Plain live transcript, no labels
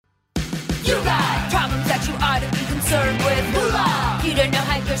You got problems that you ought to be concerned with. Moolah! You don't know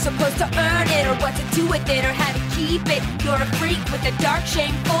how you're supposed to earn it, or what to do with it, or how to keep it. You're a freak with a dark,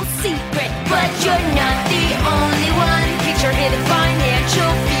 shameful secret. But you're not the only one. Get your hidden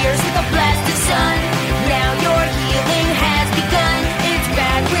financial fears with a blast of sun. Now your healing has begun. It's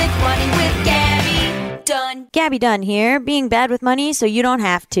Bad with Money with Gabby Dunn. Gabby Dunn here, being bad with money so you don't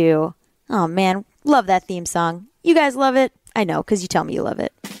have to. Oh man, love that theme song. You guys love it? I know, because you tell me you love it.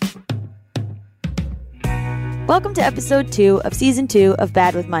 Welcome to episode 2 of season 2 of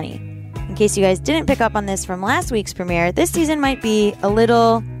Bad with Money. In case you guys didn't pick up on this from last week's premiere, this season might be a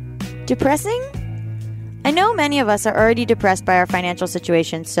little depressing. I know many of us are already depressed by our financial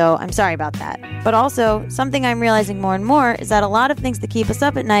situation, so I'm sorry about that. But also, something I'm realizing more and more is that a lot of things that keep us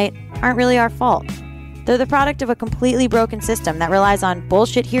up at night aren't really our fault. They're the product of a completely broken system that relies on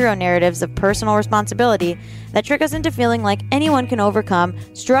bullshit hero narratives of personal responsibility that trick us into feeling like anyone can overcome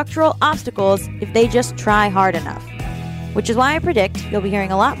structural obstacles if they just try hard enough. Which is why I predict you'll be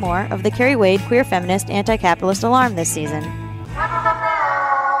hearing a lot more of the Carrie Wade queer feminist anti-capitalist alarm this season.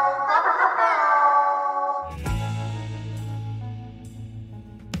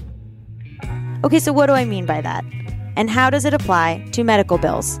 Okay, so what do I mean by that? And how does it apply to medical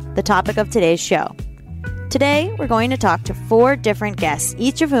bills, the topic of today's show? Today, we're going to talk to 4 different guests,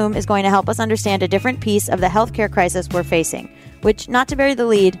 each of whom is going to help us understand a different piece of the healthcare crisis we're facing, which, not to bury the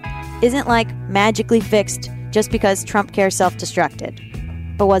lead, isn't like magically fixed just because Trump Care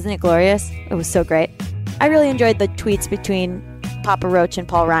self-destructed. But wasn't it glorious? It was so great. I really enjoyed the tweets between Papa Roach and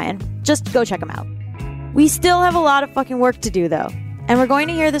Paul Ryan. Just go check them out. We still have a lot of fucking work to do, though. And we're going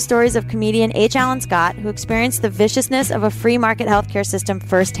to hear the stories of comedian H. Alan Scott, who experienced the viciousness of a free market healthcare system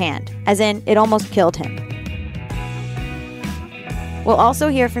firsthand, as in, it almost killed him. We'll also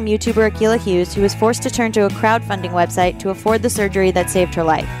hear from YouTuber Akilah Hughes, who was forced to turn to a crowdfunding website to afford the surgery that saved her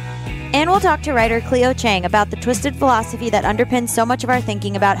life. And we'll talk to writer Cleo Chang about the twisted philosophy that underpins so much of our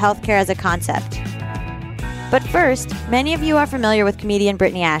thinking about healthcare as a concept. But first, many of you are familiar with comedian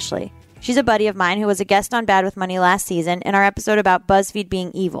Brittany Ashley. She's a buddy of mine who was a guest on Bad with Money last season in our episode about BuzzFeed being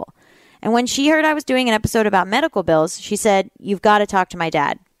evil. And when she heard I was doing an episode about medical bills, she said, "You've got to talk to my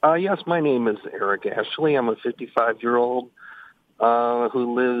dad." Yes, my name is Eric Ashley. I'm a 55-year-old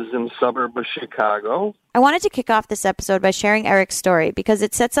who lives in the suburb of Chicago. I wanted to kick off this episode by sharing Eric's story because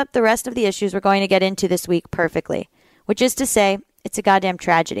it sets up the rest of the issues we're going to get into this week perfectly, which is to say, it's a goddamn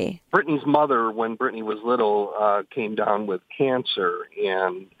tragedy. Brittany's mother, when Brittany was little, came down with cancer,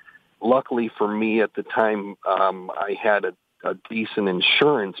 and luckily for me at the time, I had a decent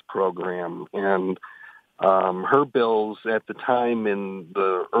insurance program, and her bills at the time in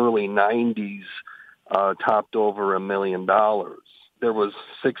the early 90s topped over $1 million. There was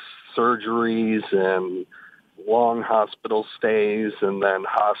 6 surgeries and long hospital stays and then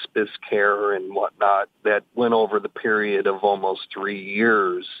hospice care and whatnot that went over the period of almost 3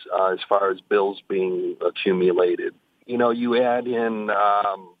 years as far as bills being accumulated. You know, you add in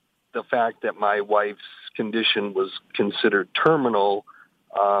the fact that my wife's condition was considered terminal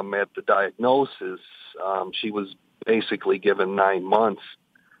at the diagnosis. She was basically given 9 months.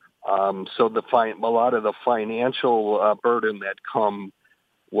 So a lot of the financial burden that come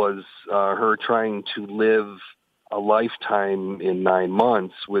was her trying to live a lifetime in 9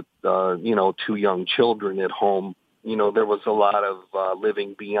 months with, 2 young children at home. You know, there was a lot of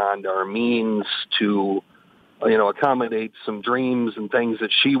living beyond our means to, accommodate some dreams and things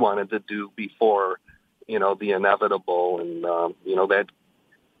that she wanted to do before, the inevitable. And, that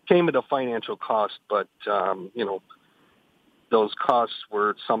came at a financial cost, but, those costs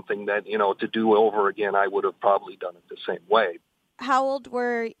were something that, to do over again, I would have probably done it the same way. How old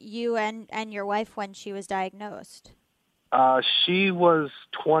were you and your wife when she was diagnosed? She was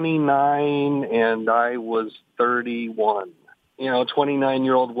 29 and I was 31.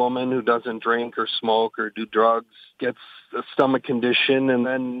 29-year-old woman who doesn't drink or smoke or do drugs gets a stomach condition, and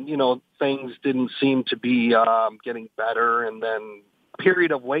then, things didn't seem to be getting better, and then a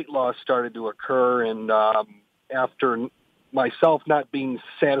period of weight loss started to occur, and after myself not being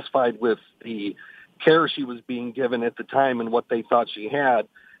satisfied with the care she was being given at the time and what they thought she had,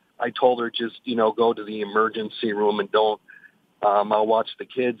 I told her just, go to the emergency room and don't, I'll watch the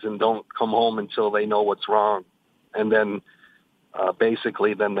kids and don't come home until they know what's wrong. And then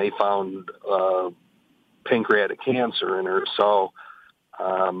basically then they found pancreatic cancer in her. So,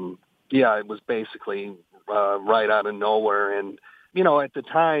 it was basically right out of nowhere. And, at the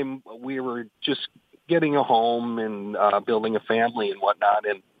time we were just getting a home and building a family and whatnot.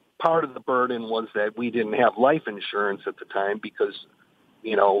 And part of the burden was that we didn't have life insurance at the time because,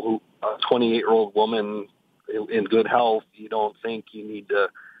 a 28-year-old woman in good health, you don't think you need to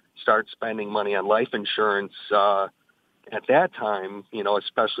start spending money on life insurance at that time,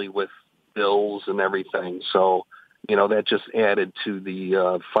 especially with bills and everything. So, that just added to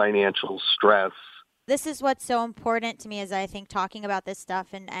the financial stress. This is what's so important to me, is I think talking about this stuff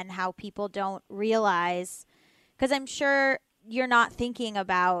and how people don't realize, because I'm sure you're not thinking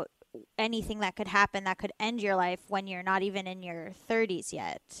about anything that could happen that could end your life when you're not even in your 30s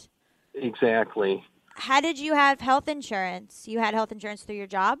yet. Exactly. How did you have health insurance? You had health insurance through your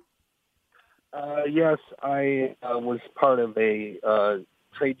job? Yes, I was part of a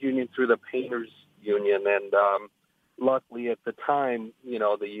trade union through the painters union, and luckily at the time,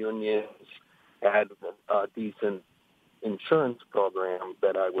 the unions had a decent insurance program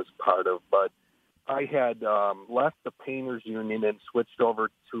that I was part of, but I had left the painters union and switched over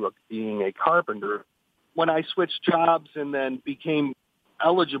to being a carpenter. When I switched jobs and then became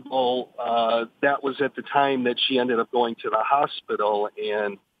eligible, that was at the time that she ended up going to the hospital,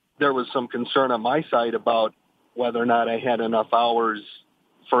 and there was some concern on my side about whether or not I had enough hours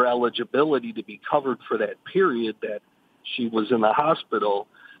for eligibility to be covered for that period that she was in the hospital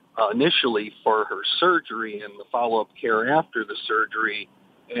initially for her surgery and the follow-up care after the surgery.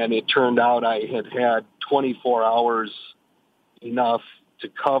 And it turned out I had 24 hours enough to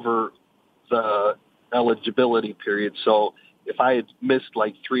cover the eligibility period. So if I had missed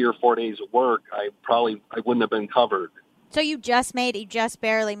like 3 or 4 days of work, I wouldn't have been covered. So you just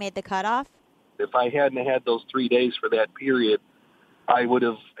barely made the cutoff? If I hadn't had those 3 days for that period, I would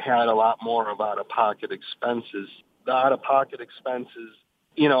have had a lot more of out-of-pocket expenses. The out-of-pocket expenses,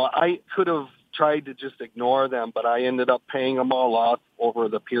 I could have tried to just ignore them, but I ended up paying them all off over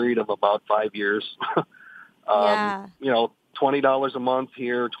the period of about 5 years. Yeah. $20 a month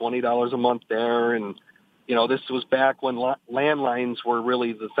here, $20 a month there. And, this was back when landlines were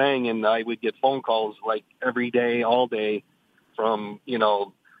really the thing. And I would get phone calls like every day, all day from,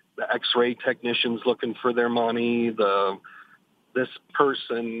 the x-ray technicians looking for their money, this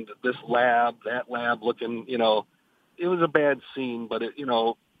person, this lab, that lab looking, it was a bad scene, but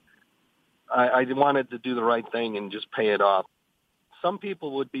I wanted to do the right thing and just pay it off. Some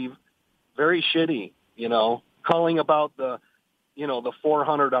people would be very shitty, calling about the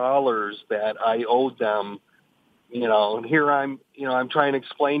 $400 that I owed them, and here I'm trying to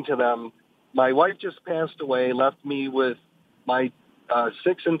explain to them, my wife just passed away, left me with my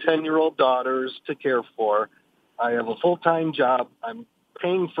 6 and 10-year-old daughters to care for. I have a full-time job. I'm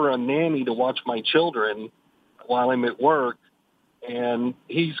paying for a nanny to watch my children while I'm at work, and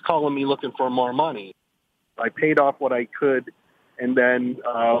he's calling me looking for more money. I paid off what I could, and then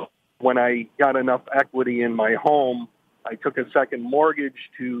when I got enough equity in my home, I took a second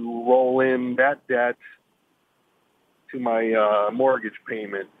mortgage to roll in that debt to my mortgage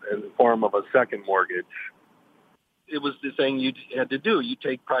payment in the form of a second mortgage. It was the thing you had to do. You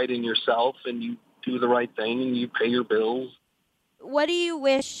take pride in yourself, and you do the right thing, and you pay your bills. What do you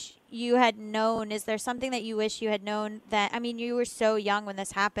wish you had known? Is there something that you wish you had known that, you were so young when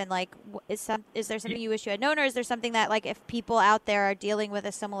this happened, like, is there something you wish you had known, or is there something that, like, if people out there are dealing with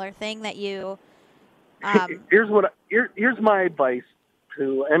a similar thing that you, Here's my advice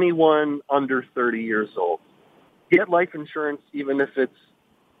to anyone under 30 years old. Get life insurance, even if it's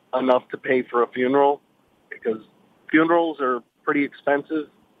enough to pay for a funeral, because funerals are pretty expensive.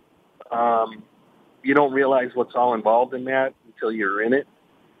 You don't realize what's all involved in that until you're in it.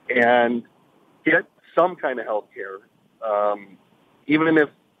 And get some kind of health care. Even if,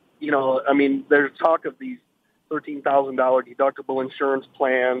 there's talk of these $13,000 deductible insurance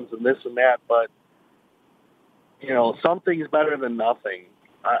plans and this and that, but, something's better than nothing.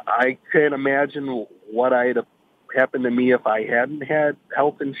 I can't imagine what I'd have happened to me if I hadn't had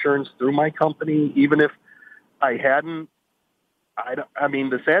health insurance through my company. Even if I hadn't,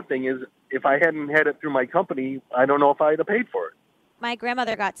 the sad thing is, if I hadn't had it through my company, I don't know if I'd have paid for it. My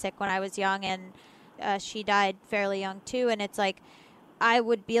grandmother got sick when I was young, and she died fairly young too. And it's like, I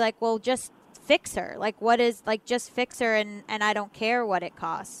would be like, well, just fix her. Like, just fix her, and I don't care what it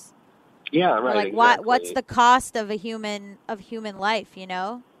costs. Yeah, right. Or like, exactly. What's the cost of human life?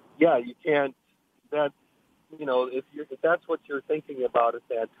 Yeah, you can't. That if that's what you're thinking about at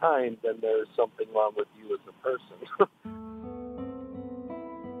that time, then there's something wrong with you as a person.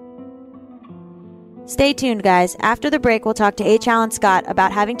 Stay tuned, guys. After the break, we'll talk to H. Alan Scott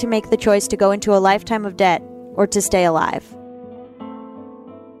about having to make the choice to go into a lifetime of debt or to stay alive.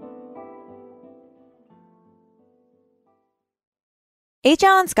 H.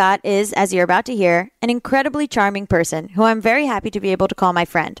 Alan Scott is, as you're about to hear, an incredibly charming person who I'm very happy to be able to call my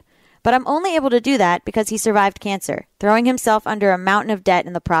friend. But I'm only able to do that because he survived cancer, throwing himself under a mountain of debt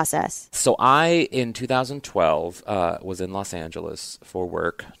in the process. So I, in 2012, was in Los Angeles for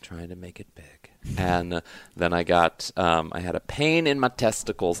work, trying to make it big. And then I had a pain in my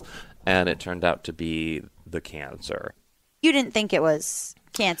testicles, and it turned out to be the cancer. You didn't think it was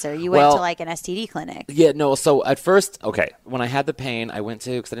cancer. You went to like an STD clinic. Yeah, no. So at first, when I had the pain, I went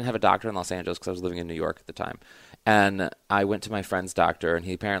to, because I didn't have a doctor in Los Angeles because I was living in New York at the time. And I went to my friend's doctor, and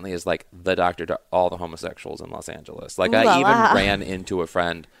he apparently is like the doctor to all the homosexuals in Los Angeles. Like, I even ran into a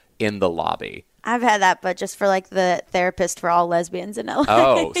friend in the lobby. I've had that, but just for like the therapist for all lesbians in LA.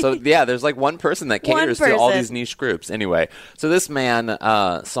 Oh, so yeah, there's like one person that caters to all these niche groups. Anyway, so this man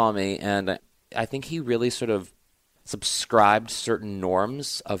saw me, and I think he really sort of subscribed certain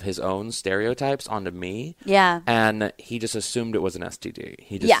norms of his own stereotypes onto me. Yeah. And he just assumed it was an STD.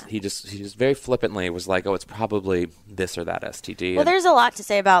 He just very flippantly was like, oh, it's probably this or that STD. Well, there's a lot to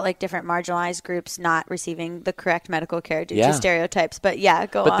say about like different marginalized groups not receiving the correct medical care due to stereotypes. But yeah,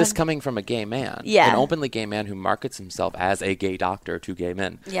 go on. But this coming from a gay man. Yeah. An openly gay man who markets himself as a gay doctor to gay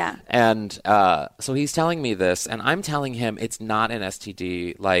men. Yeah. And so he's telling me this, and I'm telling him it's not an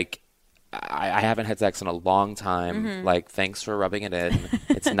STD. Like, I haven't had sex in a long time. Mm-hmm. Like, thanks for rubbing it in.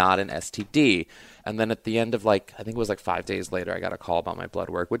 It's not an STD. And then at the end of I think it was 5 days later, I got a call about my blood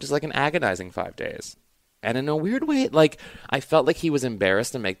work, which is like an agonizing 5 days. And in a weird way, I felt like he was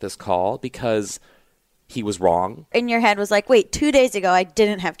embarrassed to make this call because he was wrong. In your head was like, wait, 2 days ago, I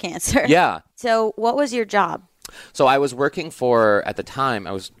didn't have cancer. Yeah. So what was your job? So I was working at the time,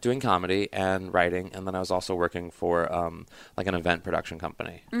 I was doing comedy and writing, and then I was also working for an event production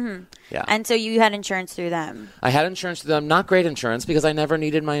company. Mm-hmm. Yeah. And so you had insurance through them? I had insurance through them. Not great insurance because I never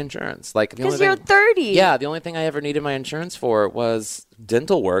needed my insurance. Because you're 30. Yeah, the only thing I ever needed my insurance for was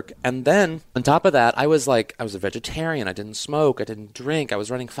dental work. And then on top of that, I was a vegetarian. I didn't smoke. I didn't drink. I was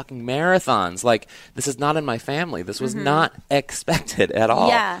running fucking marathons. This is not in my family. This was not expected at all.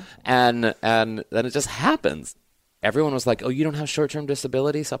 Yeah. And then it just happens. Everyone was like, oh, you don't have short-term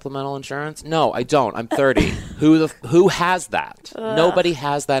disability supplemental insurance? No, I don't. I'm 30. Who has that? Ugh. Nobody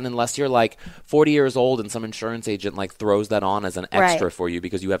has that unless you're 40 years old and some insurance agent throws that on as an extra for you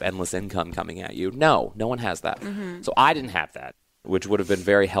because you have endless income coming at you. No one has that. Mm-hmm. So I didn't have that, which would have been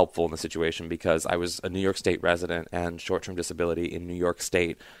very helpful in the situation because I was a New York State resident and short-term disability in New York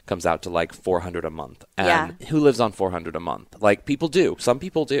State comes out to $400 a month. And who lives on $400 a month? People do. Some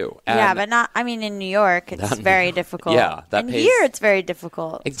people do. And but not, in New York, it's very difficult. Yeah. Here, it's very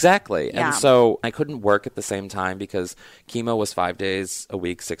difficult. Exactly. Yeah. And so I couldn't work at the same time because chemo was 5 days a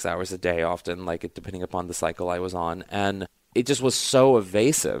week, 6 hours a day often, depending upon the cycle I was on. And it just was so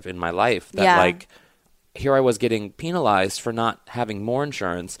evasive in my life that here I was getting penalized for not having more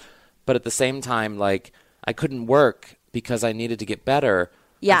insurance, but at the same time, I couldn't work because I needed to get better.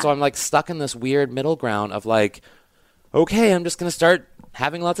 Yeah. And so I'm stuck in this weird middle ground of okay, I'm just going to start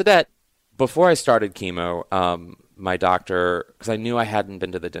having lots of debt. Before I started chemo, my doctor, because I knew I hadn't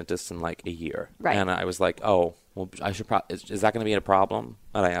been to the dentist in a year. Right. And I was like, oh, well, I should is that going to be a problem?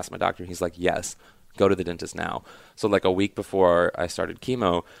 And I asked my doctor, and he's like, yes. Go to the dentist now. So a week before I started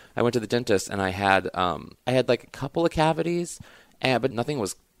chemo, I went to the dentist and I had a couple of cavities, but nothing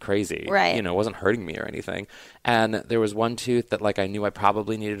was crazy. Right. It wasn't hurting me or anything. And there was one tooth that I knew I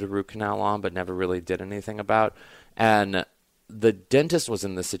probably needed a root canal on, but never really did anything about. And the dentist was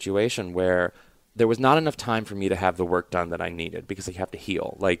in this situation where there was not enough time for me to have the work done that I needed because you have to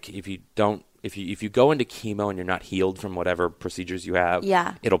heal. If you go into chemo and you're not healed from whatever procedures you have,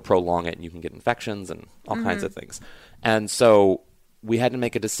 it'll prolong it and you can get infections and all kinds of things. And so we had to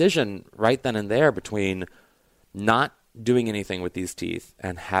make a decision right then and there between not doing anything with these teeth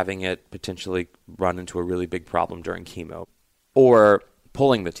and having it potentially run into a really big problem during chemo, or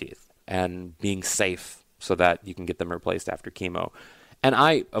pulling the teeth and being safe so that you can get them replaced after chemo. And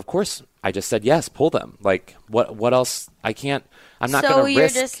of course, I just said, yes, pull them. What else? I'm not going to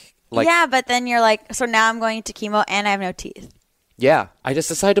risk. But then you're so now I'm going to chemo and I have no teeth. Yeah, I just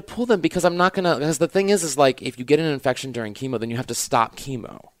decided to pull them because I'm not going to, because the thing is if you get an infection during chemo, then you have to stop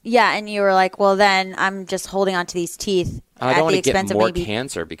chemo. Yeah, and you were well, then I'm just holding on to these teeth I don't want to get more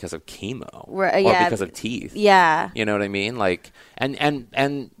cancer because of chemo or because of teeth. Yeah. You know what I mean?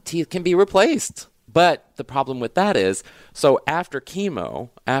 And teeth can be replaced. But the problem with that is, so after chemo,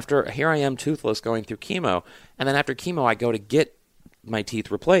 here I am toothless going through chemo, and then after chemo I go to get my teeth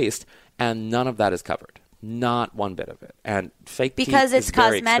replaced, and none of that is covered. Not one bit of it. And fake teeth because it's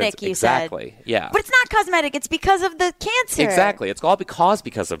cosmetic, you said. Exactly. Yeah. But it's not cosmetic. It's because of the cancer. Exactly. It's all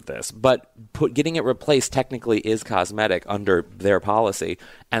because of this. But getting it replaced technically is cosmetic under their policy.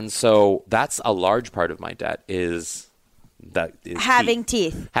 And so that's a large part of my debt is that is having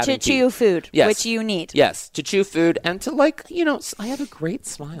key. teeth Having to chew teeth. food, Yes. which you need. Yes, to chew food and to I have a great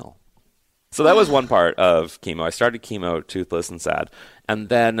smile. So that was one part of chemo. I started chemo toothless and sad. And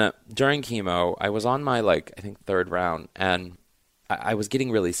then during chemo, I was on my, I think, third round, and I was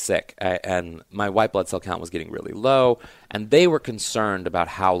getting really sick, and my white blood cell count was getting really low, and they were concerned about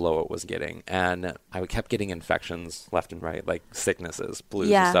how low it was getting. And I kept getting infections left and right, like sicknesses,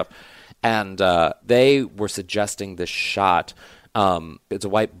 blues and stuff. And they were suggesting this shot. It's a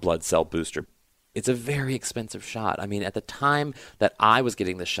white blood cell booster. It's a very expensive shot. I mean, at the time that I was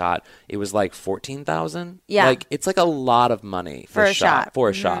getting the shot, it was like $14,000. Yeah. It's like a lot of money for a shot. For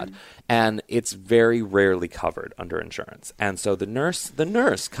a shot. And it's very rarely covered under insurance. And so the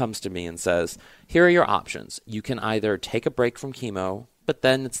nurse comes to me and says, here are your options. You can either take a break from chemo, but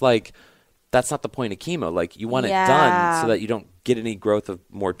then it's like, that's not the point of chemo. Like, you want it done so that you don't get any growth of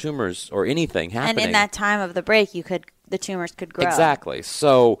more tumors or anything happening. And in that time of the break, the tumors could grow. Exactly.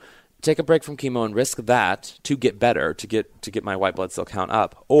 So take a break from chemo and risk that to get better, to get my white blood cell count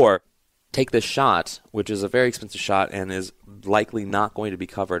up, or take this shot, which is a very expensive shot and is likely not going to be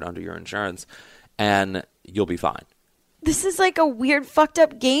covered under your insurance, and you'll be fine. This is like a weird, fucked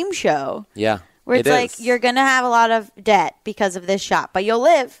up game show. Yeah. Where it's like, you're going to have a lot of debt because of this shot, but you'll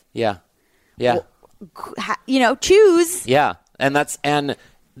live. Yeah. Yeah. Choose. Yeah. And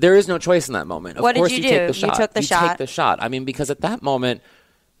there is no choice in that moment. Of What course did you take do? the shot. You took the shot? Take the shot. I mean, because at that moment,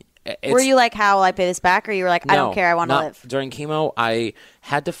 were you like, how will I pay this back? Or you were like, I don't care, I want to live? During chemo, I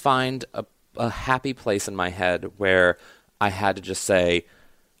had to find a happy place in my head where I had to just say,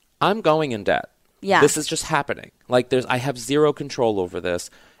 I'm going in debt. Yeah. This is just happening. I have zero control over this.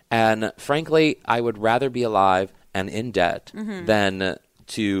 And frankly, I would rather be alive and in debt than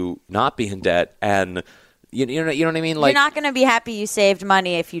to not be in debt. And you know what I mean? You're not going to be happy you saved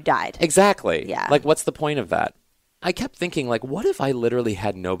money if you died. Exactly. Yeah. What's the point of that? I kept thinking, what if I literally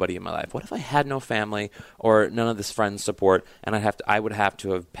had nobody in my life? What if I had no family or none of this friend support, and I would have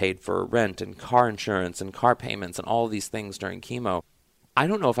to have paid for rent and car insurance and car payments and all of these things during chemo? I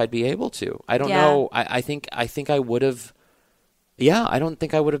don't know if I'd be able to. I don't know. I think I would have. Yeah, I don't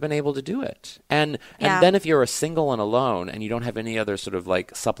think I would have been able to do it. And then if you're a single and alone and you don't have any other sort of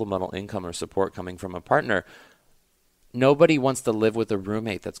supplemental income or support coming from a partner, nobody wants to live with a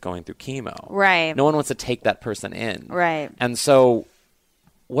roommate that's going through chemo. Right. No one wants to take that person in. Right. And so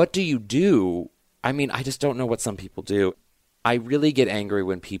what do you do? I mean, I just don't know what some people do. I really get angry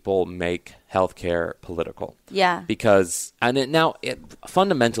when people make healthcare political. Yeah. Because,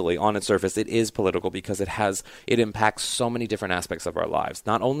 fundamentally, on its surface, it is political because it impacts so many different aspects of our lives.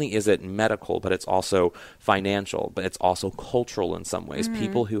 Not only is it medical, but it's also financial, but it's also cultural in some ways.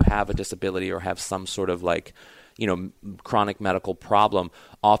 People who have a disability or have some sort of chronic medical problem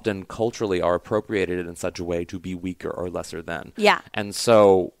often culturally are appropriated in such a way to be weaker or lesser than. Yeah. And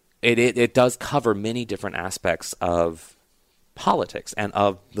so it does cover many different aspects of politics and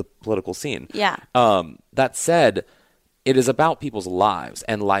of the political scene. Yeah. That said, it is about people's lives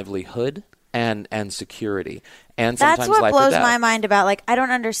and livelihood and security. And sometimes that's what life or blows death. my mind about, I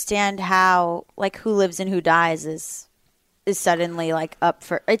don't understand how, who lives and who dies is suddenly up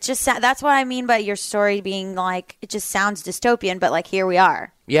for it. Just that's what I mean by your story being it just sounds dystopian, but here we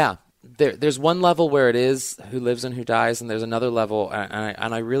are. Yeah. There's one level where it is who lives and who dies, and there's another level,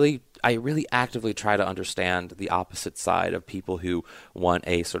 and I really actively try to understand the opposite side of people who want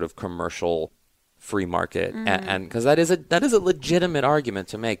a sort of commercial free market, and because that is a legitimate argument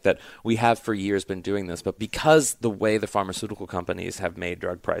to make, that we have for years been doing this, but because the way the pharmaceutical companies have made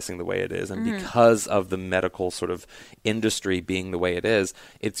drug pricing the way it is, and because of the medical sort of industry being the way it is,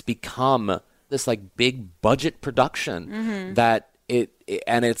 it's become this big budget production that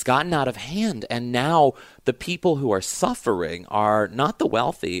it's gotten out of hand, and now the people who are suffering are not the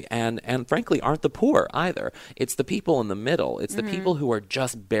wealthy and frankly aren't the poor either. It's the people in the middle. It's the people who are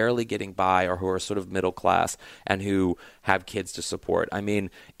just barely getting by or who are sort of middle class and who have kids to support. I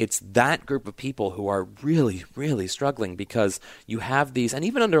mean, it's that group of people who are really, really struggling because you have these, and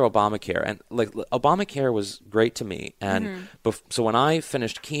even under Obamacare, and Obamacare was great to me. And so when I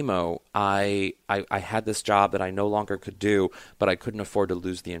finished chemo, I had this job that I no longer could do, but I couldn't afford to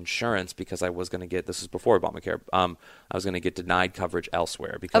lose the insurance because I was going to get, this is before Obamacare, I was going to get denied coverage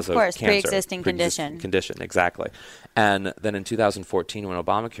elsewhere because of cancer. Pre-existing condition. Exactly. And then in 2014, when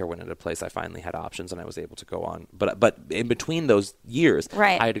Obamacare went into place, I finally had options and I was able to go on. But in between those years,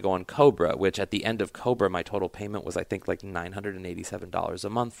 I had to go on COBRA, which at the end of COBRA, my total payment was, I think, $987 a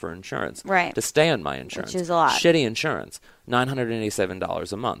month for insurance. Right. To stay on my insurance. Which is a lot. Shitty insurance.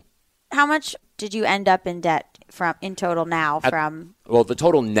 $987 a month. much did you end up in debt in total now Well, the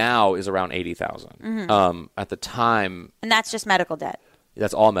total now is around $80,000. At the time, and that's just medical debt.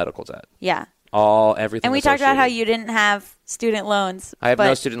 that's all medical debt. Yeah. Everything. And we talked about how associated. you didn't have student loans. I have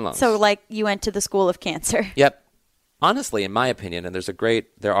no student loans. So like you went to the School of Cancer. Yep. Honestly, in my opinion, and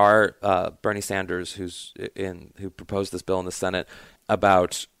there are Bernie Sanders who proposed this bill in the Senate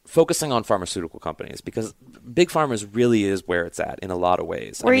about focusing on pharmaceutical companies, because big pharma really is where it's at in a lot of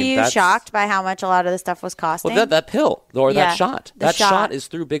ways. Were you shocked by how much a lot of this stuff was costing? Well, that pill or Yeah, that shot. the That shot. shot is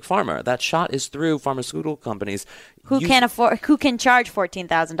through big pharma. That shot is through pharmaceutical companies. who can charge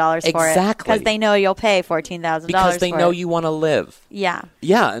 $14,000 for it? Exactly. Because they know you'll pay $14,000 because they for know it. you want to live. Yeah.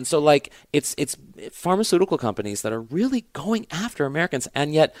 Yeah, and so like it's pharmaceutical companies that are really going after Americans,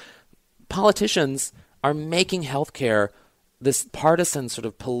 and yet politicians are making healthcare this partisan sort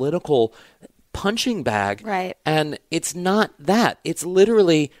of political punching bag. Right. And it's not that. It's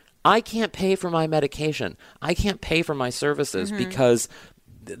literally, I can't pay for my medication. I can't pay for my services Mm-hmm. because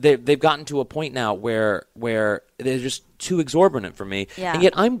they've gotten to a point now where they're just too exorbitant for me. Yeah. And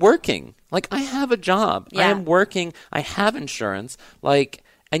yet I'm working. Like, I have a job. I Yeah. am working. I have insurance.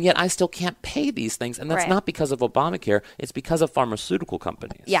 And yet I still can't pay these things. And that's Right. not because of Obamacare. It's because of pharmaceutical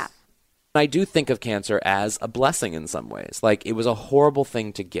companies. Yeah. I do think of cancer as a blessing in some ways. Like, it was a horrible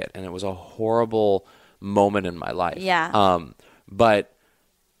thing to get, and it was a horrible moment in my life. Yeah. But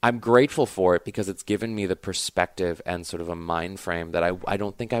I'm grateful for it because it's given me the perspective and sort of a mind frame that I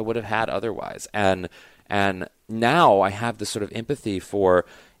don't think I would have had otherwise. And now I have this sort of empathy for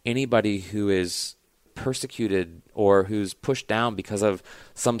anybody who is persecuted or who's pushed down because of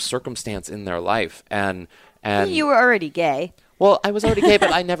some circumstance in their life. And You were already gay. well, I was already gay,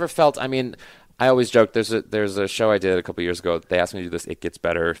 but I never felt. I mean, I always joke. There's a show I did a couple years ago. They asked me to do this "It Gets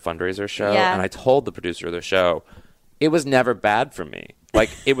Better" fundraiser show, Yeah. and I told the producer of the show, it was never bad for me. Like,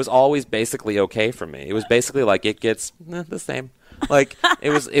 it was always basically okay for me. It was basically like it gets the same. Like,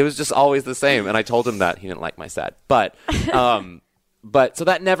 it was just always the same. And I told him that. He didn't like my set, but so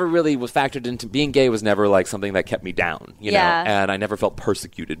that never really was factored into. Being gay was never like something that kept me down, you know, and I never felt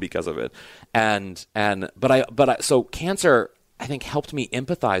persecuted because of it. So cancer, I think, helped me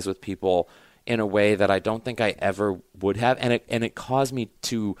empathize with people in a way that I don't think I ever would have, and it caused me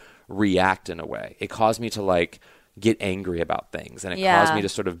to react in a way. It caused me to like get angry about things, and it caused me to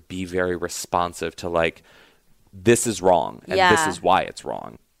sort of be very responsive to like, this is wrong and this is why it's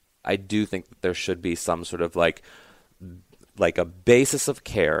wrong. I do think that there should be some sort of like a basis of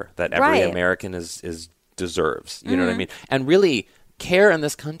care that every American is deserves. You know what I mean? And really, care in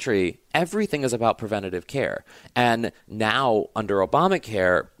this country, everything is about preventative care. And now under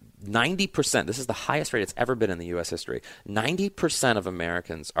Obamacare, 90%, this is the highest rate it's ever been in the U.S. history, 90% of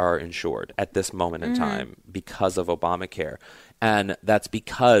Americans are insured at this moment in time because of Obamacare. And that's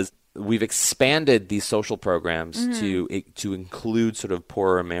because we've expanded these social programs to include sort of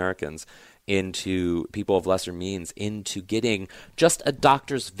poorer Americans, into people of lesser means, into getting just a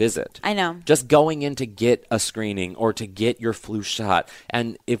doctor's visit. I know. Just going in to get a screening or to get your flu shot.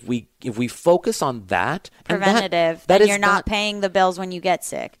 And if we focus on that, Preventative. and And you're not paying the bills when you get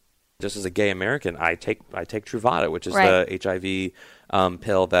sick. Just as a gay American, I take Truvada, which is the HIV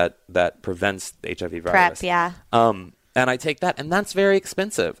pill that prevents the HIV virus. PrEP, yeah. And I take that, and that's very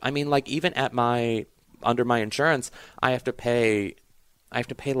expensive. I mean, like, even under my insurance, I have to pay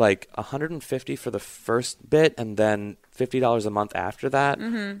like $150 for the first bit, and then $50 a month after that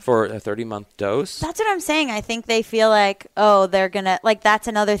for a 30-month dose. That's what I'm saying. I think they feel like, oh, they're going to, like, that's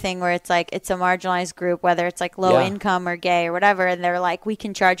another thing where it's like, it's a marginalized group, whether it's like low income or gay or whatever. And they're like, we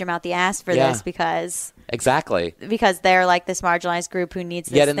can charge them out the ass for this because they're like this marginalized group who needs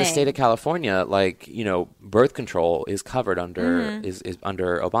this Yet in thing. the state of California, like, you know, birth control is covered under, is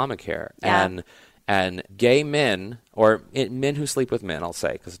under Obamacare. Yeah. And gay men, or men who sleep with men, I'll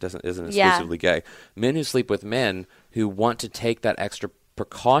say, because it isn't exclusively gay, men who sleep with men who want to take that extra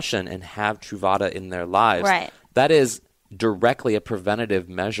precaution and have Truvada in their lives, that is directly a preventative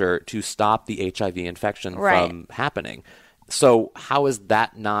measure to stop the HIV infection from happening. So how is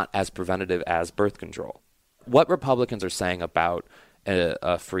that not as preventative as birth control? What Republicans are saying about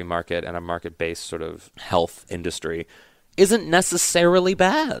a free market and a market-based sort of health industry isn't necessarily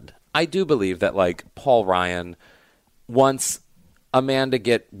bad. I do believe that, like, Paul Ryan wants a man to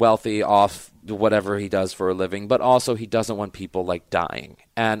get wealthy off whatever he does for a living, but also he doesn't want people, like, dying.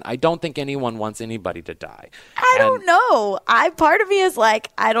 And I don't think anyone wants anybody to die. I don't know. Part of me is like,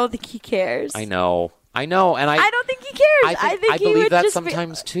 I don't think he cares. I know. And I don't think he cares. I think he believe would that just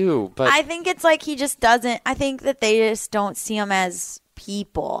sometimes too. But I think it's like he just doesn't. I think that they just don't see him as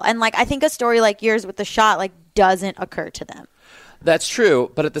people. And like, I think a story like yours with the shot like doesn't occur to them. That's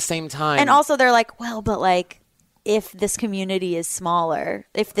true, but at the same time, And also they're like, well, but like if this community is smaller,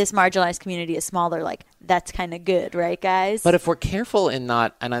 if this marginalized community is smaller, like that's kind of good, right, guys? but if we're careful in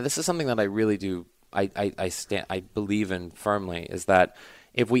not, and this is something that I really do, I believe in firmly, is that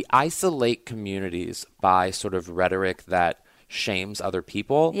if we isolate communities by sort of rhetoric that shames other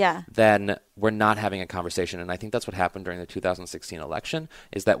people, then we're not having a conversation. And I think that's what happened during the 2016 election,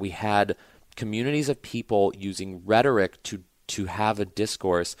 is that we had communities of people using rhetoric to have a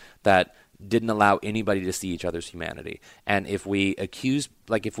discourse that didn't allow anybody to see each other's humanity. And if we accuse,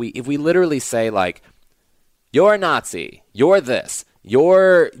 like if we literally say like, you're a Nazi, you're this,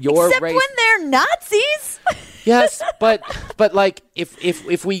 you're Except race. when they're Nazis. Yes, but like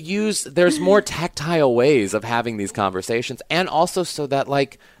if we use, there's more tactile ways of having these conversations, and also so that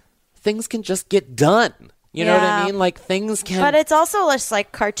like things can just get done. You know what I mean? Like things can. But it's also just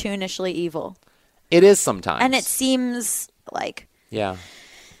like cartoonishly evil. It is sometimes, and it seems like yeah,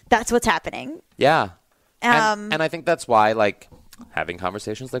 that's what's happening. Yeah, and I think that's why like having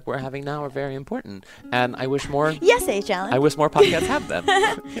conversations like we're having now are very important. And I wish more. Yes, H. Allen. I wish more podcasts have them.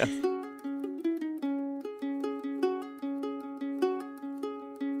 Yes.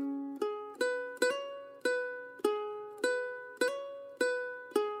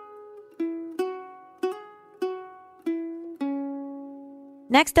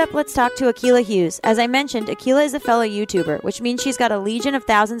 Next up, let's talk to Akilah Hughes. As I mentioned, Akilah is a fellow YouTuber, which means she's got a legion of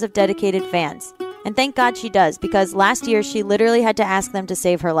thousands of dedicated fans. And thank God she does, because last year she literally had to ask them to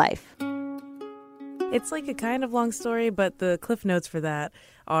save her life. It's like a kind of long story, but the cliff notes for that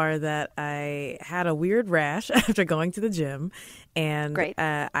are that I had a weird rash after going to the gym. And Great.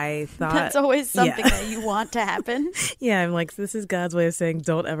 I thought... That's always something that you want to happen. Yeah, I'm like, this is God's way of saying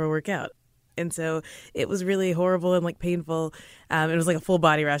don't ever work out. And so it was really horrible and like painful. It was like a full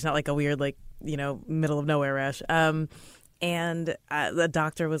body rash, not like a weird, like, you know, middle of nowhere rash. And the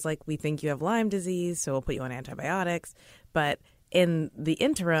doctor was like, we think you have Lyme disease, so we'll put you on antibiotics. But in the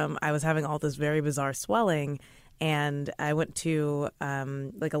interim, I was having all this very bizarre swelling. And I went to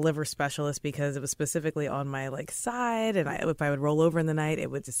like a liver specialist because it was specifically on my like side. And if I would roll over in the night, it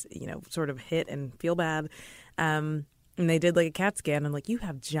would just, you know, sort of hit and feel bad. And they did like a CAT scan and like, you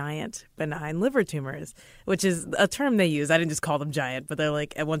have giant benign liver tumors, which is a term they use. I didn't just call them giant, but they're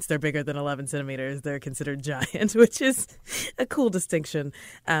like, once they're bigger than 11 centimeters, they're considered giant, which is a cool distinction.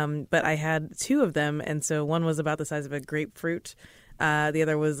 But I had two of them. And so one was about the size of a grapefruit. The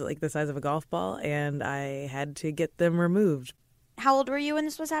other was like the size of a golf ball. And I had to get them removed. How old were you when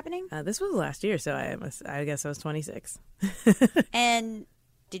this was happening? This was last year. So I guess I was 26. And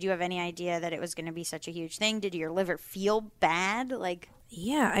did you have any idea that it was going to be such a huge thing? Did your liver feel bad?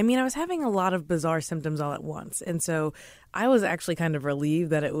 Yeah, I mean, I was having a lot of bizarre symptoms all at once. And so I was actually kind of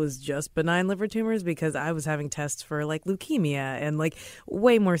relieved that it was just benign liver tumors because I was having tests for like leukemia and like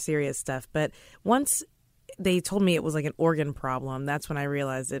way more serious stuff. But once they told me it was like an organ problem, that's when I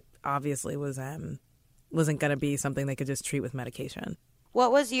realized it obviously wasn't going to be something they could just treat with medication.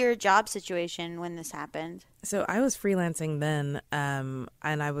 What was your job situation when this happened? So I was freelancing then, and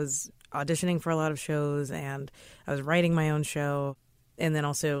I was auditioning for a lot of shows, and I was writing my own show, and then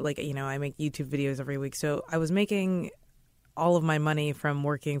also, like, you know, I make YouTube videos every week. So I was making all of my money from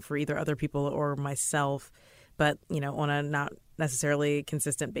working for either other people or myself, but, you know, on a not necessarily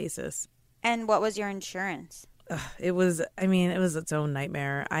consistent basis. And what was your insurance? It was its own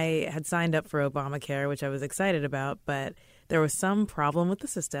nightmare. I had signed up for Obamacare, which I was excited about, but there was some problem with the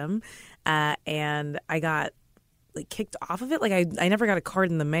system, and I got like kicked off of it. Like I never got a card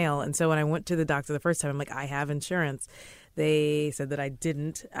in the mail, and so when I went to the doctor the first time, I'm like, I have insurance. They said that I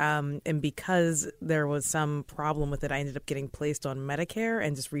didn't, and because there was some problem with it, I ended up getting placed on Medicare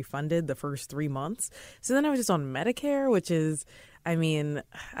and just refunded the first 3 months. So then I was just on Medicare, which is, I mean,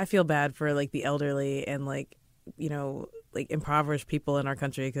 I feel bad for like the elderly and like, you know, like impoverished people in our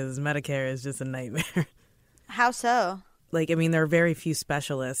country because Medicare is just a nightmare. How so? Like, I mean, there are very few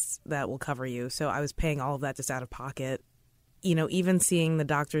specialists that will cover you. So I was paying all of that just out of pocket. You know, even seeing the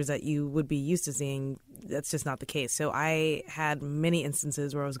doctors that you would be used to seeing, that's just not the case. So I had many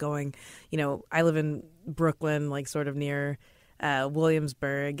instances where I was going, you know, I live in Brooklyn, like sort of near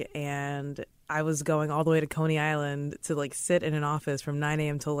Williamsburg, and I was going all the way to Coney Island to like sit in an office from 9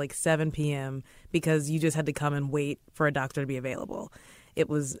 a.m. till like 7 p.m. because you just had to come and wait for a doctor to be available. It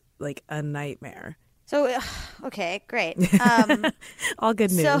was like a nightmare. So, okay, great. All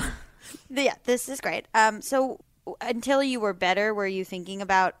good news. So, yeah, this is great. So until you were better, were you thinking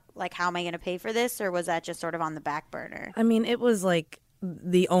about like, how am I going to pay for this? Or was that just sort of on the back burner? I mean, it was like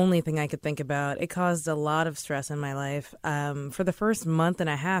the only thing I could think about. It caused a lot of stress in my life. For the first month and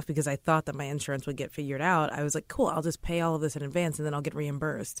a half, because I thought that my insurance would get figured out, I was like, cool, I'll just pay all of this in advance and then I'll get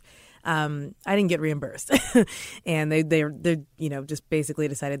reimbursed. I didn't get reimbursed. And they just basically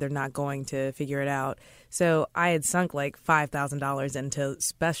decided they're not going to figure it out. So I had sunk like $5,000 into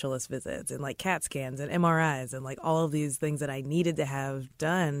specialist visits and like CAT scans and MRIs and like all of these things that I needed to have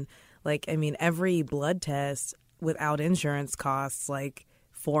done. Like, I mean, every blood test without insurance costs like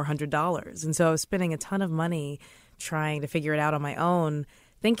 $400. And so I was spending a ton of money trying to figure it out on my own,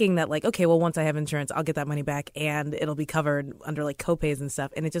 thinking that like, okay, well, once I have insurance, I'll get that money back and it'll be covered under like copays and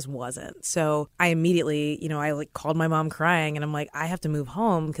stuff. And it just wasn't. So I immediately, I like called my mom crying and I'm like, I have to move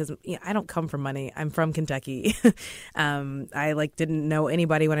home because I don't come from money. I'm from Kentucky. I like didn't know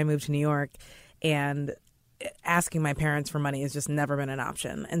anybody when I moved to New York, and asking my parents for money has just never been an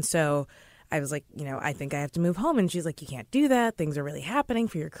option. And so I was like, I think I have to move home. And she's like, you can't do that. Things are really happening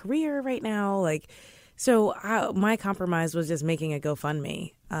for your career right now. Like, so my compromise was just making a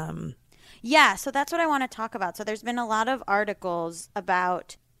GoFundMe. Yeah, so that's what I want to talk about. So there's been a lot of articles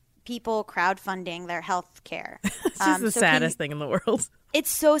about people crowdfunding their health care. It's just the saddest thing in the world. It's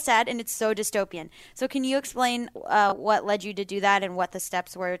so sad and it's so dystopian. So can you explain what led you to do that and what the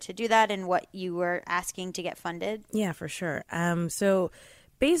steps were to do that and what you were asking to get funded? Yeah, for sure. So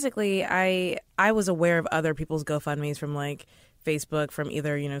basically, I was aware of other people's GoFundMes from like Facebook, from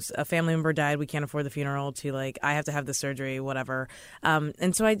either, a family member died, we can't afford the funeral, to like, I have to have the surgery, whatever.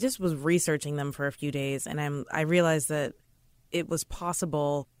 And so I just was researching them for a few days, and I realized that it was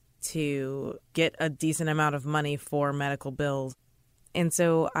possible to get a decent amount of money for medical bills. And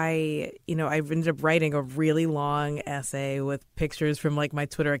so I ended up writing a really long essay with pictures from like my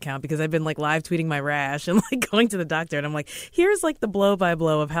Twitter account, because I've been like live tweeting my rash and like going to the doctor, and I'm like, here's like the blow by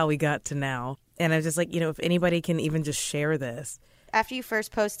blow of how we got to now. And I was just like, if anybody can even just share this. After you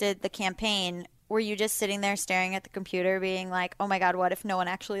first posted the campaign, were you just sitting there staring at the computer being like, oh my God, what if no one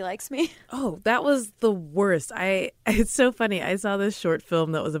actually likes me? Oh, that was the worst. It's so funny. I saw this short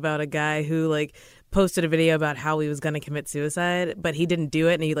film that was about a guy who like posted a video about how he was going to commit suicide, but he didn't do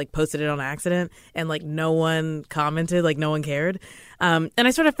it, and he like posted it on accident, and like no one commented, like no one cared. And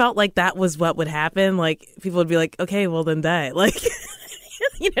I sort of felt like that was what would happen. Like people would be like, okay, well then die. Like,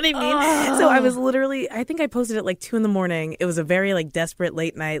 you know what I mean? Oh. So I was literally, I think I posted it like 2 a.m. It was a very like desperate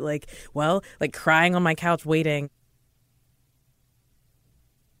late night, like crying on my couch waiting.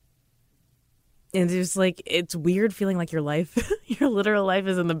 And just like, it's weird feeling like your life, your literal life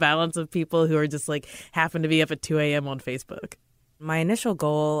is in the balance of people who are just like happen to be up at 2 a.m. on Facebook. My initial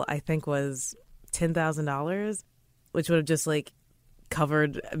goal, I think, was $10,000, which would have just like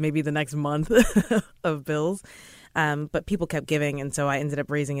covered maybe the next month of bills. But people kept giving, and so I ended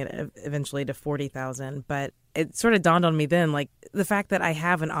up raising it eventually to $40,000. But it sort of dawned on me then, like the fact that I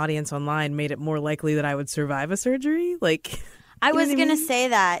have an audience online made it more likely that I would survive a surgery. Like, I was going to say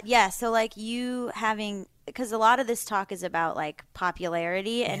that. Yeah. So like you having, because a lot of this talk is about like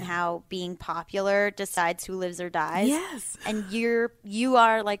popularity and how being popular decides who lives or dies. Yes. And you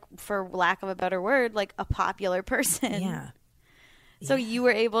are like, for lack of a better word, like a popular person. Yeah. So you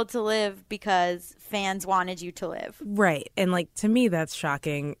were able to live because fans wanted you to live. Right. And like, to me, that's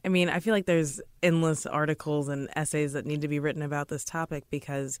shocking. I mean, I feel like there's endless articles and essays that need to be written about this topic,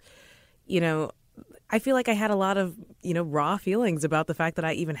 because, I feel like I had a lot of, raw feelings about the fact that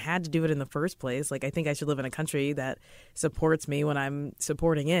I even had to do it in the first place. Like, I think I should live in a country that supports me when I'm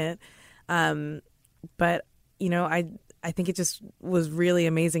supporting it. But, I think it just was really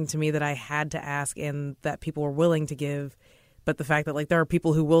amazing to me that I had to ask and that people were willing to give. But the fact that like there are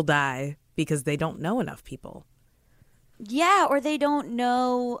people who will die because they don't know enough people. Yeah, or they don't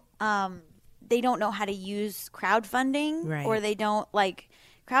know how to use crowdfunding, right. Or they don't like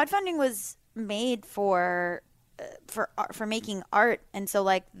crowdfunding was made for making art, and so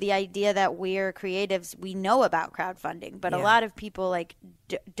like the idea that we're creatives, we know about crowdfunding, but a lot of people like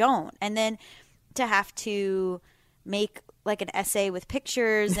don't, and then to have to make like an essay with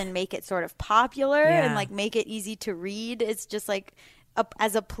pictures and make it sort of popular and like make it easy to read, it's just like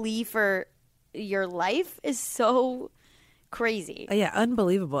as a plea for your life is so crazy. Yeah,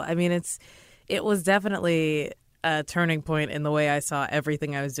 unbelievable. I mean, it was definitely a turning point in the way I saw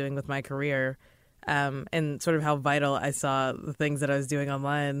everything I was doing with my career, and sort of how vital I saw the things that I was doing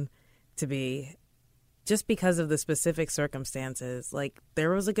online to be. Just because of the specific circumstances, like there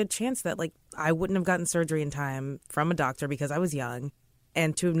was a good chance that like I wouldn't have gotten surgery in time from a doctor because I was young,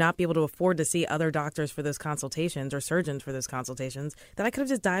 and to not be able to afford to see other doctors for those consultations or surgeons for those consultations, that I could have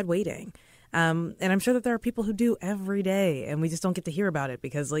just died waiting. And I'm sure that there are people who do every day, and we just don't get to hear about it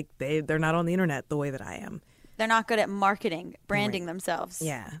because like they're not on the internet the way that I am. They're not good at marketing, branding themselves.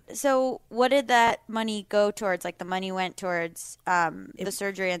 Yeah. So what did that money go towards? Like the money went towards the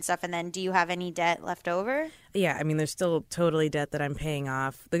surgery and stuff, and then do you have any debt left over? Yeah, I mean, there's still totally debt that I'm paying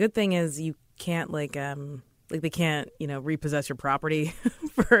off. The good thing is you can't like they can't, repossess your property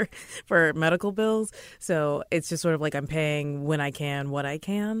for medical bills. So it's just sort of like I'm paying when I can, what I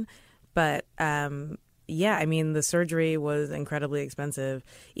can. But yeah, I mean, the surgery was incredibly expensive,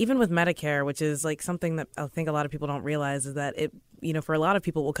 even with Medicare, which is like something that I think a lot of people don't realize is that it, for a lot of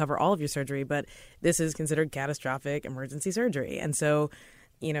people, will cover all of your surgery, but this is considered catastrophic emergency surgery. And so,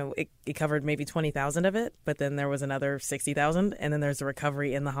 it covered maybe 20,000 of it, but then there was another 60,000, and then there's a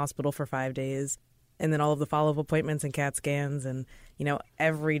recovery in the hospital for 5 days, and then all of the follow-up appointments and CAT scans, and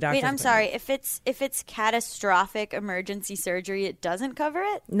every doctor. Wait, I'm sorry. If it's catastrophic emergency surgery, it doesn't cover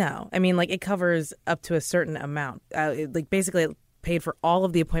it? No, I mean, like, it covers up to a certain amount. Basically, it paid for all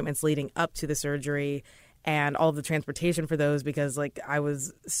of the appointments leading up to the surgery and all of the transportation for those, because like I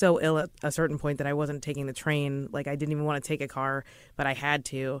was so ill at a certain point that I wasn't taking the train. Like, I didn't even want to take a car, but I had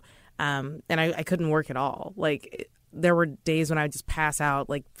to, and I couldn't work at all. Like, there were days when I would just pass out,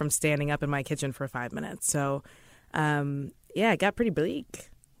 like, from standing up in my kitchen for 5 minutes. So, yeah, it got pretty bleak.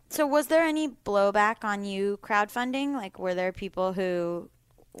 So was there any blowback on you crowdfunding? Like, were there people who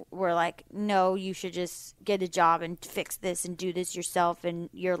were like, no, you should just get a job and fix this and do this yourself, and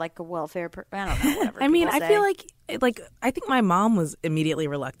you're like a welfare I don't know, whatever. I mean, people I say. feel like I think my mom was immediately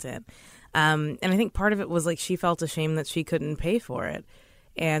reluctant. And I think part of it was like she felt ashamed that she couldn't pay for it.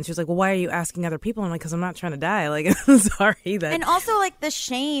 And she was like, well, why are you asking other people? I'm like, because I'm not trying to die. Like, I'm sorry that. And also, like, the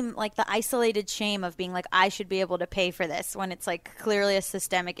shame, like the isolated shame of being like, I should be able to pay for this when it's like clearly a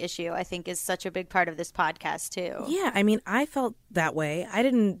systemic issue, I think is such a big part of this podcast too. Yeah, I mean, I felt that way. I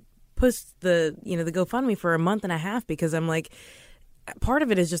didn't post the GoFundMe for a month and a half because I'm like, part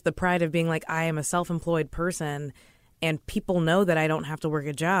of it is just the pride of being like, I am a self-employed person and people know that I don't have to work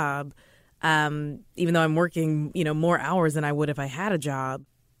a job. Even though I'm working, more hours than I would if I had a job.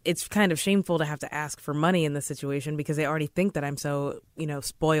 It's kind of shameful to have to ask for money in this situation because they already think that I'm so,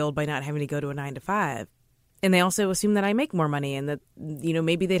 spoiled by not having to go to a 9 to 5. And they also assume that I make more money and that,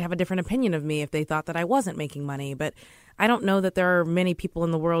 maybe they'd have a different opinion of me if they thought that I wasn't making money. But I don't know that there are many people in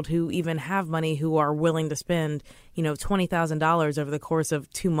the world who even have money who are willing to spend, $20,000 over the course of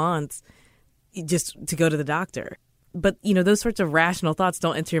 2 months just to go to the doctor. But, those sorts of rational thoughts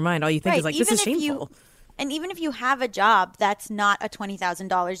don't enter your mind. All you think is like, this is shameful. And even if you have a job, that's not a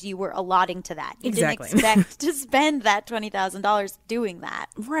 $20,000 you were allotting to that. You Exactly. didn't expect to spend that $20,000 doing that.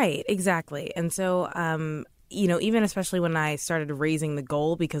 Right, exactly. And so, even especially when I started raising the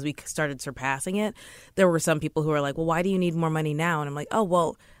goal because we started surpassing it, there were some people who were like, well, why do you need more money now? And I'm like, oh,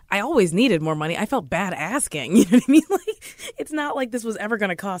 well, I always needed more money. I felt bad asking. You know what I mean? Like, it's not like this was ever going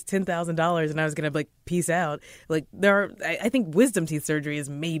to cost $10,000 and I was going to like peace out. Like, I think wisdom teeth surgery is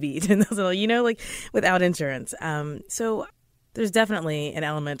maybe $10,000, like without insurance. So there's definitely an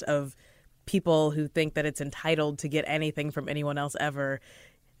element of people who think that it's entitled to get anything from anyone else ever.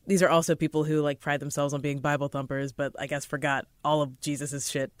 These are also people who like pride themselves on being Bible thumpers, but I guess forgot all of Jesus's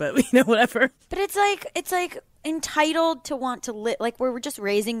shit. But whatever. But it's like entitled to want to live. Like, we're just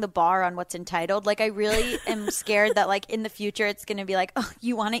raising the bar on what's entitled. Like, I really am scared that like in the future it's going to be like, oh,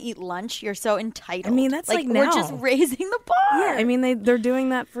 you want to eat lunch? You're so entitled. I mean, that's like now. We're just raising the bar. Yeah, I mean they're doing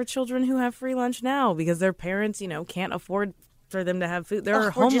that for children who have free lunch now because their parents, can't afford for them to have food. There are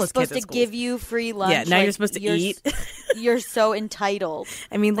homeless kids We're just supposed to give you free lunch. Yeah, now you're supposed to eat. You're so entitled.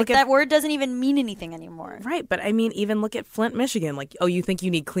 I mean, look at that word doesn't even mean anything anymore. Right, but I mean, even look at Flint, Michigan. Like, oh, you think you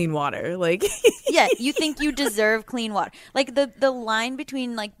need clean water? Like, yeah, you think you deserve clean water. Like the line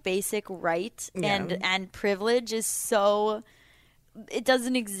between like basic right and privilege is so, it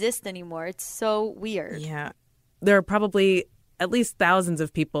doesn't exist anymore. It's so weird. Yeah, there are probably at least thousands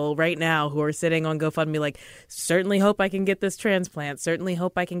of people right now who are sitting on GoFundMe like, certainly hope I can get this transplant, certainly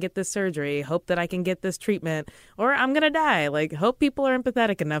hope I can get this surgery, hope that I can get this treatment, or I'm going to die. Like, hope people are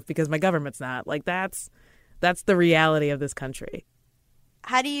empathetic enough because my government's not. Like, that's the reality of this country.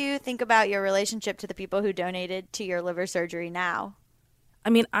 How do you think about your relationship to the people who donated to your liver surgery now? I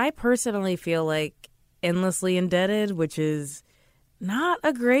mean, I personally feel like endlessly indebted, which is not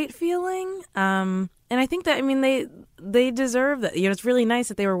a great feeling. And I think that, I mean, they deserve that. It's really nice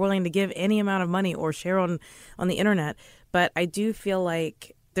that they were willing to give any amount of money or share on the internet. But I do feel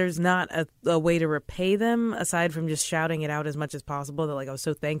like there's not a way to repay them aside from just shouting it out as much as possible. That like, I was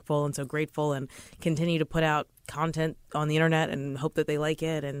so thankful and so grateful and continue to put out content on the internet and hope that they like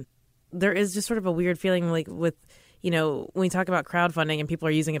it. And there is just sort of a weird feeling like with, when we talk about crowdfunding and people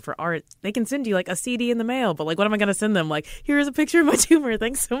are using it for art, they can send you like a CD in the mail. But like, what am I going to send them? Like, here's a picture of my tumor.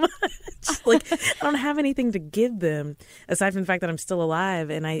 Thanks so much. Like, I don't have anything to give them aside from the fact that I'm still alive.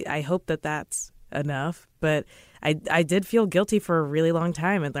 And I hope that that's enough. But I did feel guilty for a really long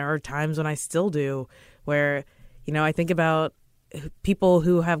time. And there are times when I still do where, I think about people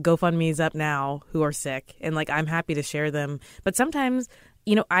who have GoFundMes up now who are sick, and like I'm happy to share them. But sometimes,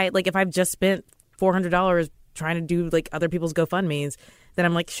 if I've just spent $400 trying to do like other people's GoFundMes, then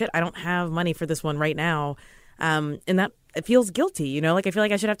I'm like, shit, I don't have money for this one right now. And that it feels guilty, like I feel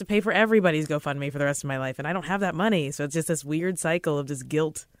like I should have to pay for everybody's GoFundMe for the rest of my life, and I don't have that money. So it's just this weird cycle of just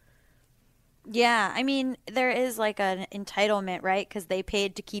guilt. Yeah, I mean, there is like an entitlement, right? Because they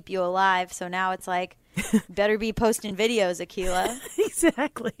paid to keep you alive. So now it's like, better be posting videos, Akilah.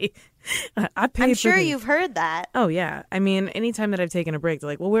 Exactly. I paid. I'm sure you've heard that. Oh, yeah. I mean, anytime that I've taken a break, they're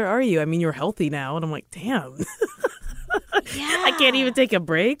like, well, where are you? I mean, you're healthy now. And I'm like, damn. Yeah. I can't even take a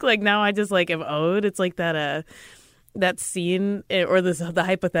break. Like, now I just like am owed. It's like that scene, or the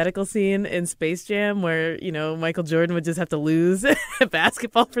hypothetical scene in Space Jam where, Michael Jordan would just have to lose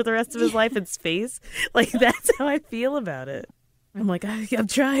basketball for the rest of his life in space. Like, that's how I feel about it. I'm like, I'm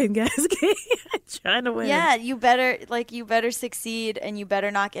trying, guys. I'm trying to win. Yeah, you better succeed, and you better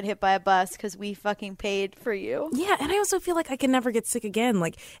not get hit by a bus because we fucking paid for you. Yeah, and I also feel like I can never get sick again.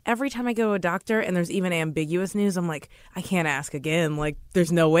 Like, every time I go to a doctor and there's even ambiguous news, I'm like, I can't ask again. Like,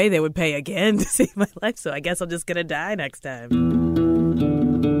 there's no way they would pay again to save my life, so I guess I'm just going to die next time.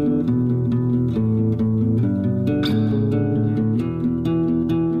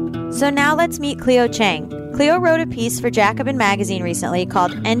 So now let's meet Cleo Chang. Cleo wrote a piece for Jacobin magazine recently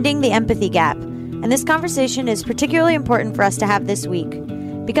called Ending the Empathy Gap, and this conversation is particularly important for us to have this week.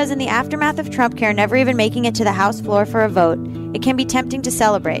 Because in the aftermath of Trump care never even making it to the House floor for a vote, it can be tempting to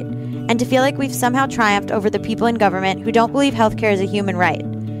celebrate, and to feel like we've somehow triumphed over the people in government who don't believe healthcare is a human right.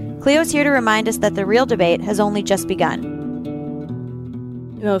 Cleo's here to remind us that the real debate has only just begun.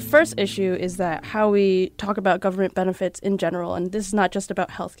 The first issue is that how we talk about government benefits in general, and this is not just about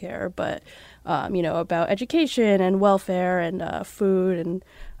healthcare, but about education and welfare and food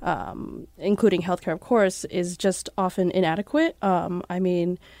and including healthcare, of course, is just often inadequate. I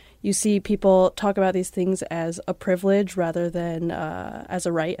mean, you see people talk about these things as a privilege rather than as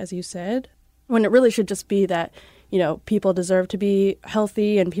a right, as you said, when it really should just be that, people deserve to be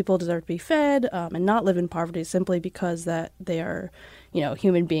healthy and people deserve to be fed and not live in poverty simply because that they are,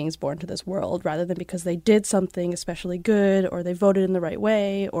 human beings born to this world, rather than because they did something especially good or they voted in the right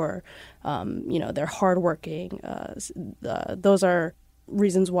way or, they're hardworking. Those are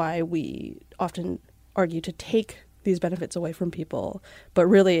reasons why we often argue to take these benefits away from people. But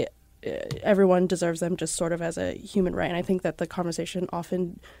really, everyone deserves them just sort of as a human right. And I think that the conversation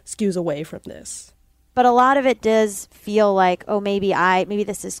often skews away from this. But a lot of it does feel like, oh, maybe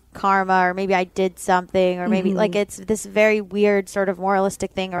this is karma, or maybe I did something, or maybe like it's this very weird sort of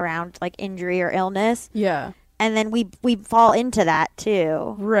moralistic thing around like injury or illness. Yeah. And then we fall into that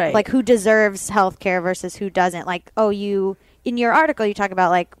too. Right. Like who deserves health care versus who doesn't. Like, in your article, you talk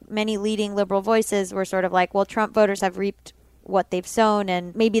about like many leading liberal voices were sort of like, well, Trump voters have reaped what they've sown,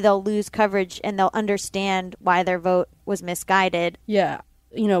 and maybe they'll lose coverage and they'll understand why their vote was misguided. Yeah.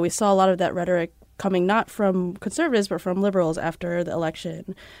 We saw a lot of that rhetoric coming not from conservatives but from liberals after the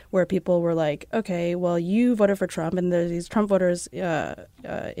election, where people were like, okay, well, you voted for Trump, and there's these Trump voters in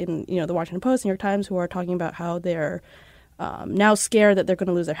the Washington Post, New York Times, who are talking about how they're now scared that they're going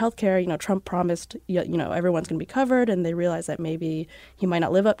to lose their health care. Trump promised everyone's going to be covered, and they realize that maybe he might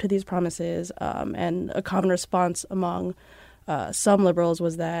not live up to these promises. And a common response among some liberals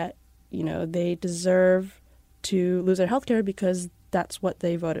was that they deserve to lose their health care because that's what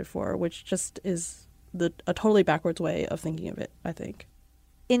they voted for, which just is a totally backwards way of thinking of it, I think.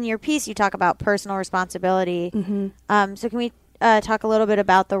 In your piece, you talk about personal responsibility. Mm-hmm. So can we talk a little bit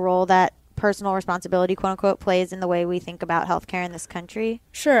about the role that personal responsibility, quote unquote, plays in the way we think about healthcare in this country?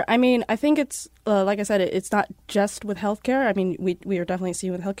 Sure. I mean, I think it's, like I said, it's not just with healthcare. I mean, we are definitely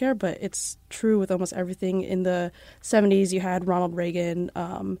seeing with healthcare, but it's true with almost everything. In the 70s, you had Ronald Reagan,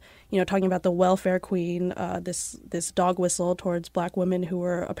 talking about the welfare queen, this dog whistle towards black women who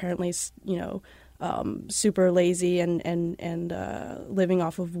were apparently, super lazy and living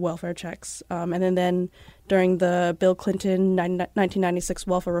off of welfare checks. And then during the Bill Clinton 1996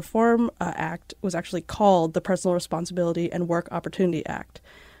 Welfare Reform Act was actually called the Personal Responsibility and Work Opportunity Act.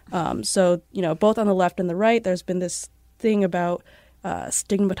 So, both on the left and the right, there's been this thing about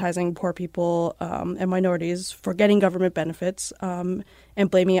stigmatizing poor people and minorities for getting government benefits and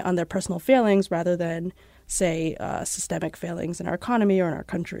blaming it on their personal failings rather than, say, systemic failings in our economy or in our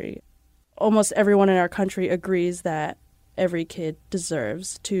country. almost everyone in our country agrees that every kid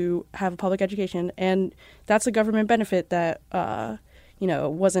deserves to have a public education, and that's a government benefit that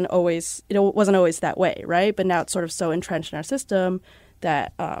wasn't always that way, right? But now it's sort of so entrenched in our system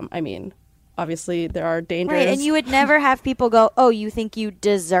that obviously there are dangers. Right, and you would never have people go, "Oh, you think you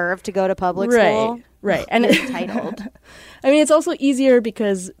deserve to go to public school?" Right, and you're entitled. It's also easier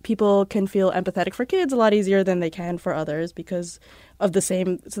because people can feel empathetic for kids a lot easier than they can for others because of the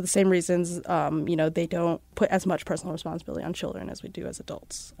same reasons. They don't put as much personal responsibility on children as we do as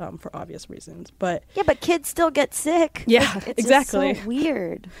adults for obvious reasons. But but kids still get sick. Yeah, it's exactly. Just so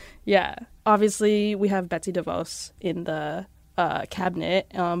weird. Yeah, obviously we have Betsy DeVos in the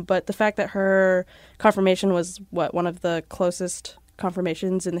cabinet, but the fact that her confirmation was one of the closest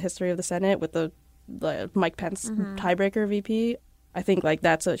confirmations in the history of the Senate with the Mike Pence tiebreaker VP, I think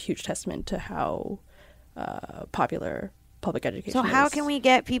that's a huge testament to how popular public education is. So how can we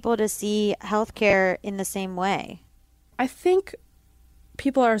get people to see healthcare in the same way? I think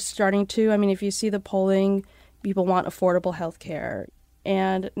people are starting to. If you see the polling, people want affordable healthcare,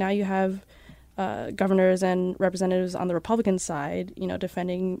 and now you have governors and representatives on the Republican side,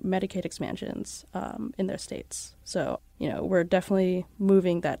 defending Medicaid expansions in their states. So, we're definitely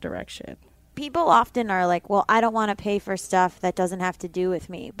moving that direction. People often are like, well, I don't want to pay for stuff that doesn't have to do with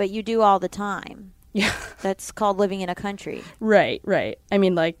me, but you do all the time. Yeah. That's called living in a country. Right.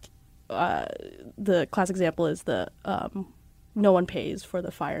 The class example is the no one pays for the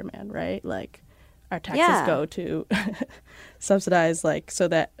fireman, right? Our taxes go to subsidize, so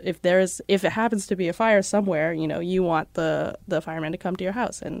that if it happens to be a fire somewhere, you want the fireman to come to your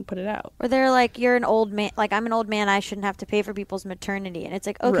house and put it out. Or they're like, you're an old man, I'm an old man, I shouldn't have to pay for people's maternity. And it's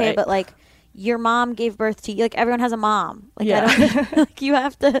like, okay, right. But your mom gave birth to you. Everyone has a mom. Yeah. I don't, you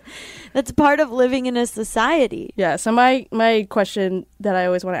have to, that's part of living in a society. Yeah. So my question that I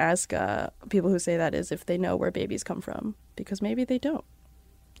always want to ask people who say that is if they know where babies come from, because maybe they don't.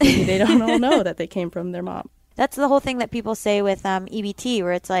 Maybe they don't all know that they came from their mom. That's the whole thing that people say with EBT,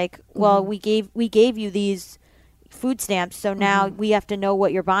 where it's like, well, we gave you these food stamps, so now we have to know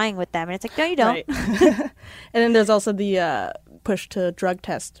what you're buying with them. And it's like, no, you don't. Right. And then there's also the push to drug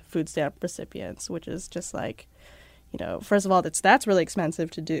test food stamp recipients, which is just first of all, that's really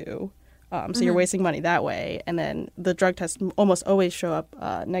expensive to do. So you're wasting money that way. And then the drug tests almost always show up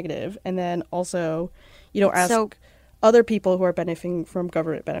negative. And then also you don't ask other people who are benefiting from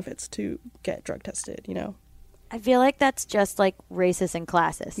government benefits to get drug tested, I feel like that's just racist and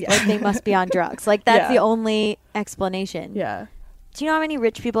classist. Yeah. They must be on drugs. That's the only explanation. Yeah. Do you know how many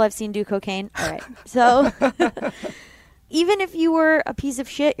rich people I've seen do cocaine? All right. So even if you were a piece of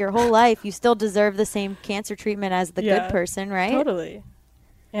shit your whole life, you still deserve the same cancer treatment as the good person, right? Totally.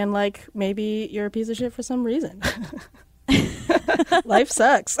 And maybe you're a piece of shit for some reason. Life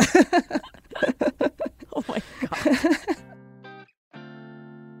sucks. Oh my God.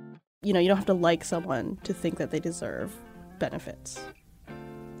 You don't have to like someone to think that they deserve benefits.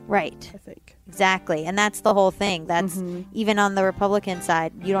 Right. I think. Exactly. And that's the whole thing. That's even on the Republican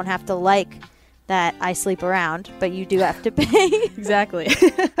side. You don't have to like that I sleep around, but you do have to pay. Exactly.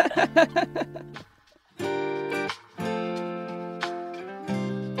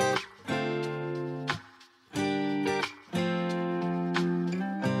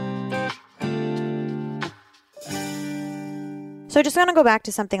 So I just want to go back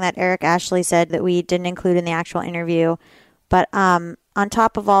to something that Eric Ashley said that we didn't include in the actual interview. But on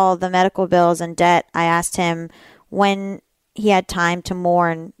top of all the medical bills and debt, I asked him when he had time to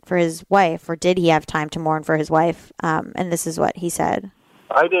mourn for his wife, or did he have time to mourn for his wife? And this is what he said.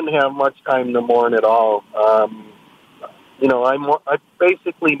 I didn't have much time to mourn at all. I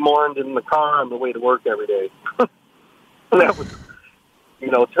basically mourned in the car on the way to work every day. That was,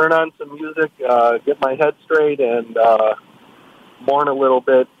 turn on some music, get my head straight, and mourn a little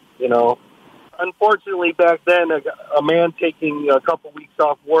bit, Unfortunately, back then, a man taking a couple weeks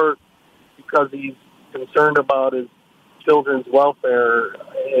off work because he's concerned about his children's welfare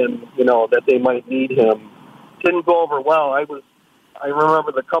and, that they might need him didn't go over well. I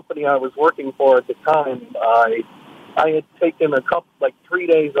remember the company I was working for at the time, I had taken 3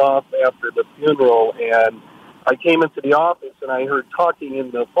 days off after the funeral, and I came into the office and I heard talking in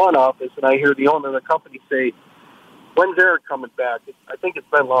the front office, and I hear the owner of the company say, "When's Eric coming back? I think it's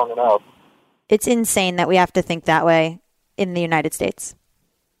been long enough." It's insane that we have to think that way in the United States.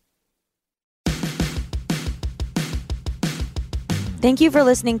 Thank you for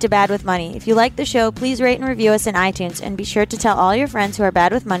listening to Bad with Money. If you like the show, please rate and review us in iTunes, and be sure to tell all your friends who are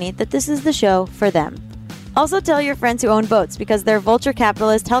bad with money that this is the show for them. Also tell your friends who own boats, because they're vulture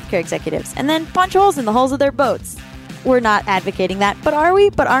capitalist healthcare executives, and then punch holes in the hulls of their boats. we're not advocating that, but are we?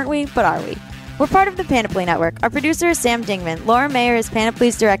 But aren't we? But are we? We're part of the Panoply Network. Our producer is Sam Dingman. Laura Mayer is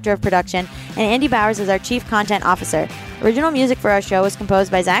Panoply's Director of Production, and Andy Bowers is our Chief Content Officer. Original music for our show was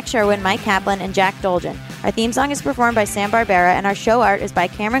composed by Zach Sherwin, Mike Kaplan, and Jack Dolgen. Our theme song is performed by Sam Barbera, and our show art is by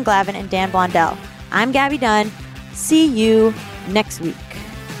Cameron Glavin and Dan Blondell. I'm Gabby Dunn. See you next week.